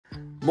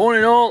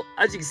Morning all,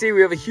 as you can see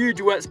we have a huge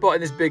wet spot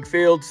in this big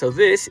field, so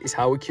this is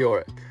how we cure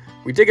it.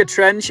 We dig a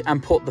trench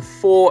and put the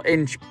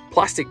 4-inch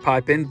plastic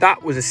pipe in.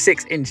 That was a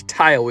 6-inch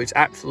tile, which is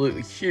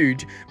absolutely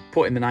huge,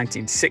 put in the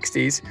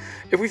 1960s.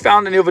 If we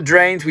found any other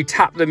drains, we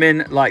tap them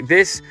in like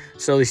this,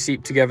 so they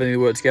seep together and they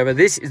work together.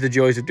 This is the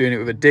joys of doing it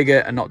with a digger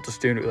and not just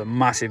doing it with a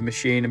massive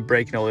machine and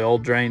breaking all the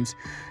old drains.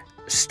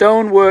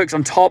 Stone works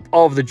on top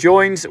of the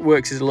joins,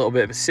 works as a little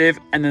bit of a sieve.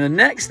 And then the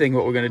next thing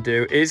what we're going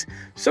to do is,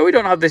 so we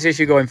don't have this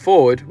issue going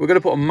forward, we're going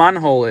to put a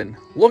manhole in.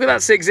 Look at that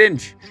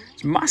 6-inch,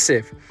 it's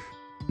massive.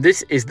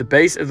 This is the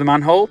base of the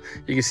manhole.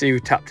 You can see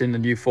we've tapped in the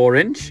new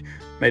 4-inch,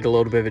 made a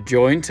little bit of a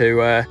join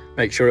to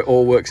make sure it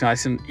all works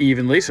nice and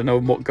evenly so no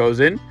muck goes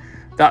in.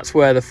 That's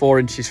where the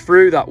 4-inch is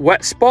through, that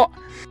wet spot.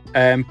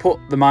 Put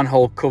the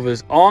manhole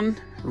covers on,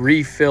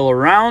 refill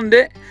around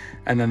it,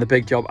 and then the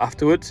big job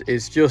afterwards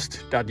is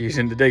just Dad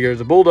using the digger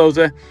as a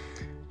bulldozer.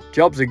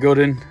 Job's a good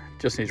one,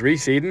 just needs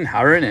reseeding,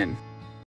 harrowing in.